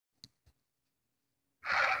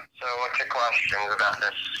So what's your questions about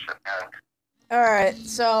this event? Alright,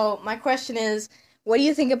 so my question is, what do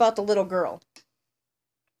you think about the little girl?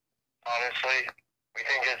 Honestly, we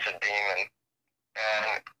think it's a demon.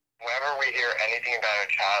 And whenever we hear anything about a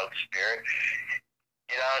child's spirit,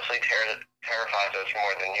 it honestly terrifies us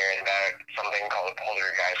more than hearing about something called a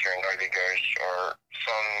poltergeist or a noisy ghost or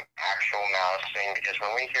some actual mouse thing. Because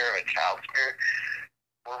when we hear of a child spirit,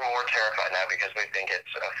 we're more terrified now because we think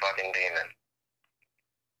it's a fucking demon.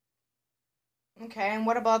 Okay, and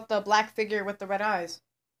what about the black figure with the red eyes?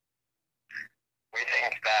 We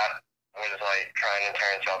think that was like trying to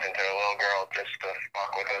turn itself into a little girl just to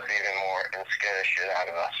fuck with us even more and scare the shit out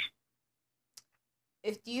of us.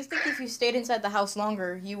 Do you think if you stayed inside the house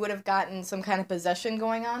longer, you would have gotten some kind of possession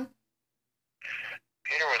going on?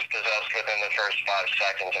 Peter was possessed within the first 5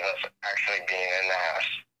 seconds of us actually being in the house.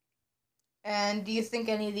 And do you think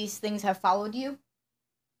any of these things have followed you?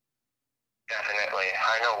 Definitely.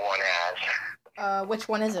 I know one has. Which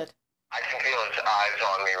one is it? I can feel its eyes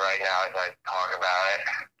on me right now as I talk about it.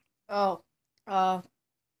 Oh,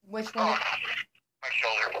 which one? Oh, my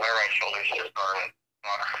shoulder, my right shoulder's just burning.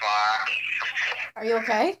 Fuck. Are you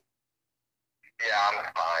okay? Yeah, I'm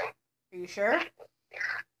fine. Are you sure? Yeah,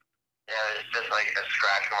 there's just like a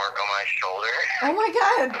scratch mark on my shoulder. Oh my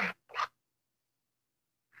god!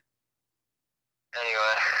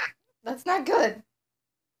 Anyway. That's not good.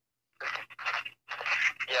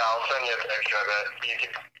 Yeah, I'll send you a picture of it. You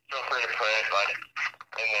can feel free to put it like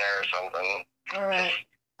in there or something. Alright.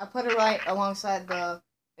 I'll put it right alongside the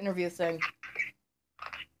interview thing.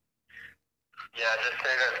 Yeah, just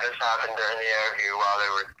say that this happened during the interview while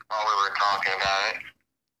we were talking about it.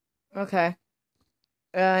 Okay.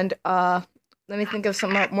 And, let me think of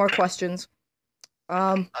some more questions.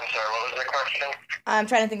 I'm sorry, what was the question? I'm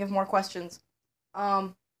trying to think of more questions.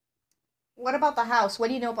 What about the house? What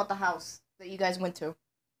do you know about the house that you guys went to?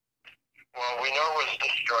 Well, we know it was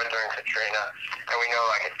destroyed during Katrina, and we know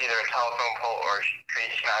like it's either a telephone pole or a tree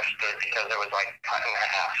smashed it because it was like cut in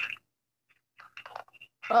half.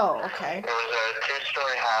 Oh, okay. It was a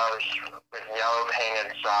two-story house with yellow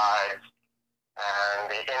painted sides, and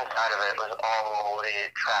the inside of it was all moldy,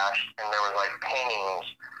 trashed, and there was like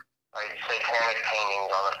paintings, like satanic paintings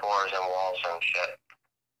on the floors and walls and shit.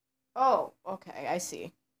 Oh, okay, I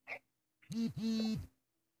see.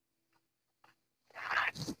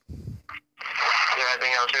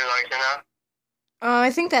 Anything else you'd like to know?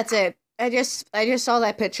 I think that's it. I just saw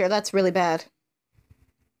that picture. That's really bad.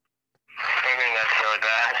 I mean, that's really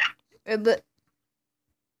bad. But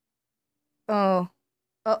oh,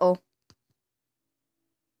 uh-oh.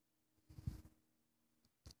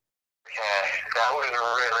 Yeah, that was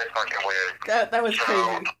really fucking weird. That was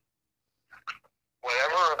crazy.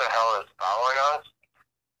 Whatever the hell is following us,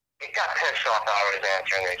 it got pissed off that I was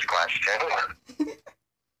answering these questions.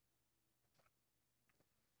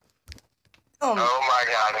 Oh my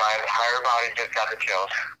god, my entire body just got the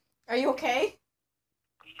chills. Are you okay?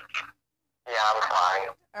 Yeah, I'm fine.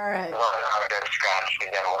 Alright. I'm getting scratched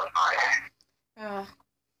again, we're fine.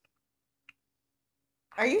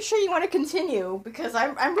 Are you sure you want to continue? Because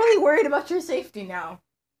I'm really worried about your safety now.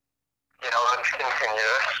 Yeah, let's continue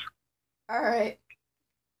this. Alright.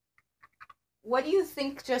 What do you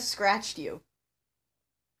think just scratched you?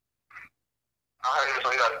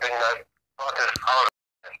 Obviously, that thing that fucked us out.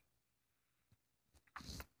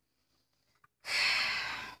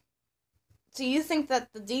 So you think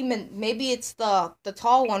that the demon, maybe it's the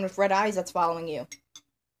tall one with red eyes that's following you?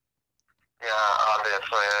 Yeah,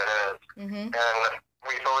 obviously it is. Mm-hmm. And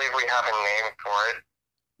we believe we have a name for it.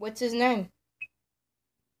 What's his name?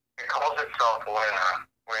 It calls itself Luna,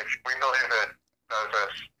 which we believe it does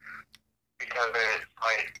this because it's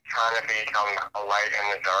like trying to become a light in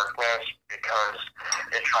the darkness because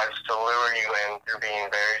it tries to lure you in through being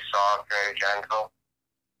very soft, very gentle.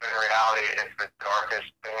 But in reality, it's the darkest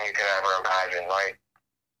thing you could ever imagine. Like,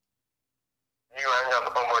 you end up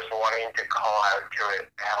almost wanting to call out to it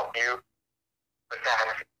to help you, but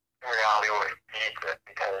that's in reality what it feeds it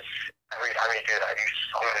because every time you do that, you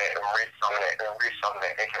summon it and resummon it and resummon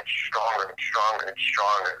it. It gets stronger and stronger and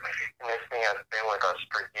stronger. And this thing has been with us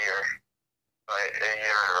for years. Like a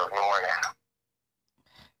year or more now.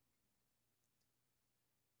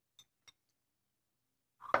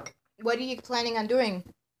 What are you planning on doing?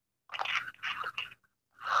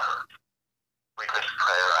 We just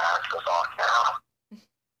pray our asses off now.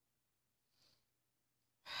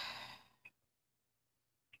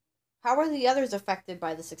 How are the others affected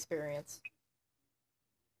by this experience?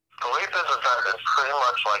 Belief is affected pretty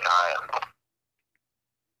much like I am.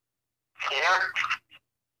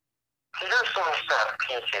 Peter seems to have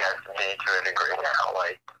PTSD to a degree now.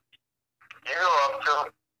 Like, you go up to him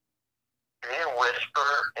you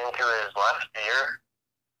whisper into his left ear,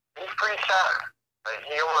 he's pretty sad. Like,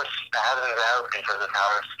 he almost spazzes out because of how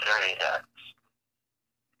scared he gets.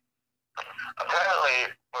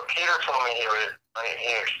 Apparently, what Peter told me he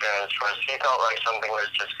experienced was he felt like something was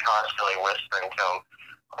just constantly whispering to him,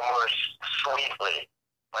 almost sweetly,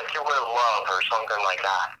 like it was love or something like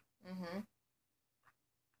that. Mm-hmm.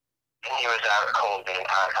 And he was out cold the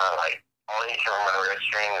entire time. Like, all he can remember is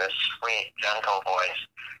hearing this sweet, gentle voice,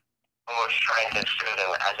 almost trying to soothe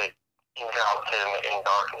him as it enveloped him in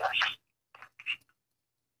darkness.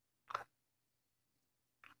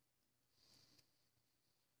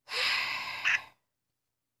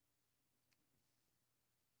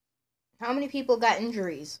 How many people got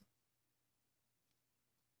injuries?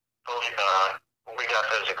 We got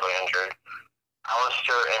physically injured.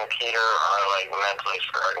 Alistair and Peter are like mentally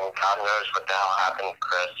scarred, and God knows what the hell happened to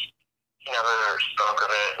Chris. He never spoke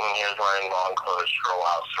of it, and he was wearing long clothes for a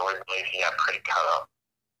while, so we believe he got pretty cut up.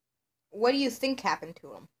 What do you think happened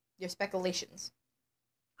to him? Your speculations.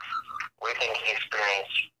 We think he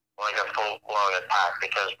experienced like a full-blown attack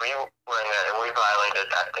because we were in there and we violated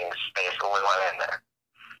that thing's space when we went in there.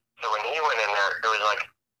 So when he went in there, it was like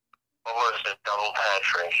almost a double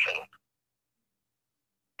penetration.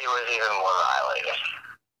 He was even more violated.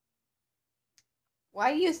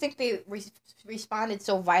 Why do you think they responded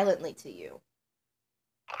so violently to you?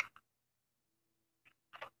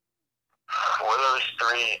 Were those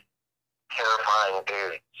three terrifying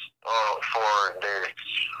dudes? Well, four dudes.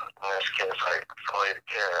 In this case, like Philippe,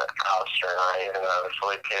 Peter, Alistair, and I, even though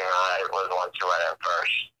Philippe, Peter, and I were the ones who went in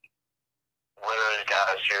first. Were those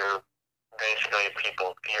guys who basically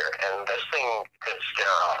people fear, and this thing could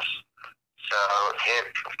scare us. So it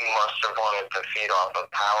must have wanted to feed off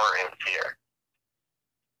of power and fear.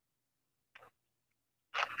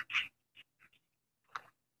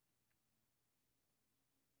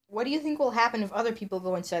 What do you think will happen if other people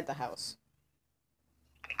go inside the house?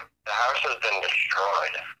 The house has been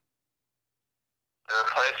destroyed. They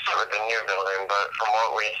replaced it with a new building, but from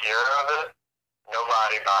what we hear of it,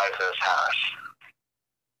 nobody buys this house.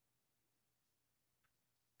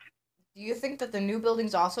 Do you think that the new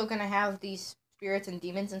building's also going to have these spirits and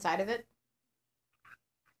demons inside of it?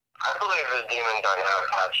 I believe the demons are now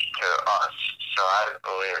attached to us, so I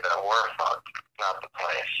believe that we're fucked, not the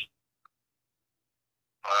place.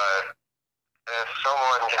 But if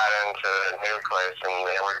someone got into the new place and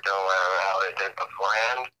they were doing whatever the hell they did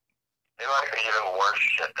beforehand, they might be even worse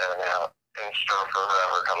shit there now in store for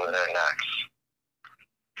whoever comes there next.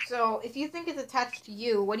 So, if you think it's attached to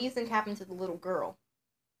you, what do you think happened to the little girl?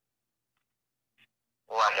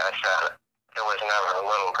 Like I said, it was never a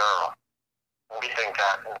little girl. We think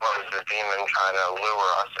that was the demon trying to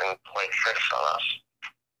lure us and play tricks on us.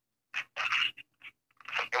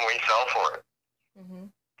 And we fell for it. Mm-hmm.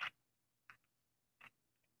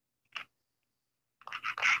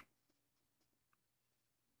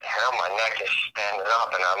 Hell, my neck is standing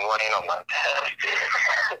up and I'm laying on my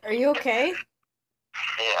bed. Are you okay?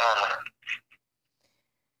 Yeah.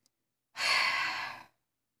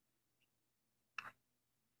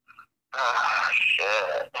 Oh,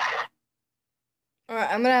 shit. Alright,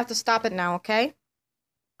 I'm gonna have to stop it now, okay?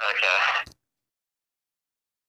 Okay.